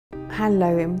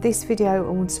Hello, in this video I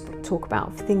want to talk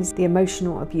about things the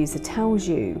emotional abuser tells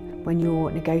you when you're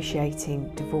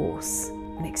negotiating divorce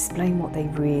and explain what they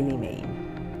really mean.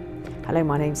 Hello,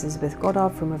 my name is Elizabeth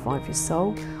Goddard from Revive Your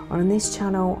Soul, and on this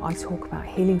channel I talk about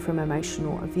healing from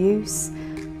emotional abuse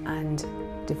and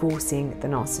divorcing the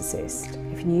narcissist.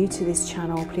 If you're new to this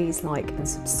channel, please like and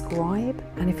subscribe,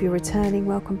 and if you're returning,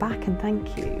 welcome back and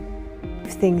thank you.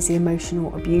 Things the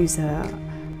emotional abuser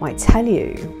might tell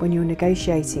you when you're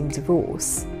negotiating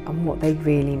divorce and what they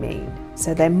really mean.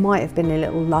 So there might have been a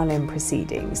little lull in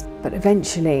proceedings, but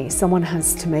eventually someone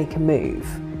has to make a move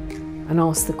and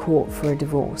ask the court for a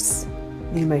divorce.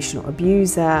 The emotional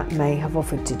abuser may have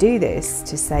offered to do this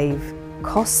to save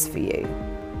costs for you.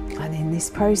 And in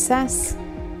this process,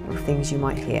 there are things you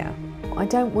might hear. I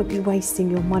don't want you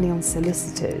wasting your money on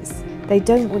solicitors. They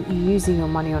don't want you using your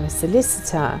money on a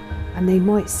solicitor, and they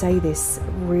might say this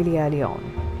really early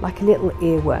on, like a little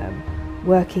earworm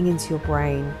working into your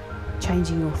brain,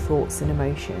 changing your thoughts and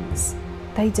emotions.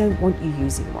 They don't want you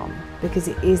using one because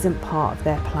it isn't part of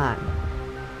their plan.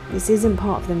 This isn't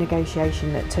part of the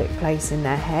negotiation that took place in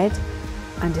their head,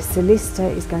 and a solicitor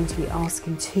is going to be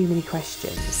asking too many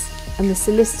questions. And the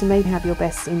solicitor may have your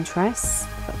best interests,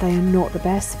 but they are not the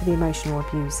best for the emotional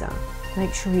abuser.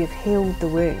 Make sure you've healed the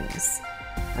wounds,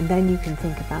 and then you can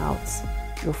think about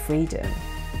your freedom.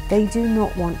 They do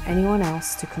not want anyone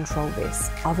else to control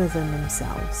this other than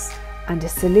themselves. And a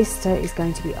solicitor is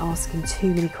going to be asking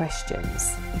too many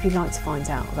questions. If you'd like to find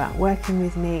out about working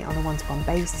with me on a one-to-one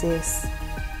basis,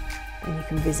 then you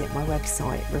can visit my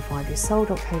website,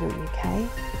 reviveyoursoul.co.uk,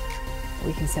 or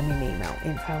you can send me an email,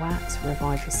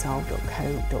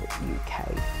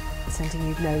 info@reviveyoursoul.co.uk. Sending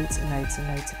you loads and loads and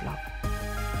loads of love.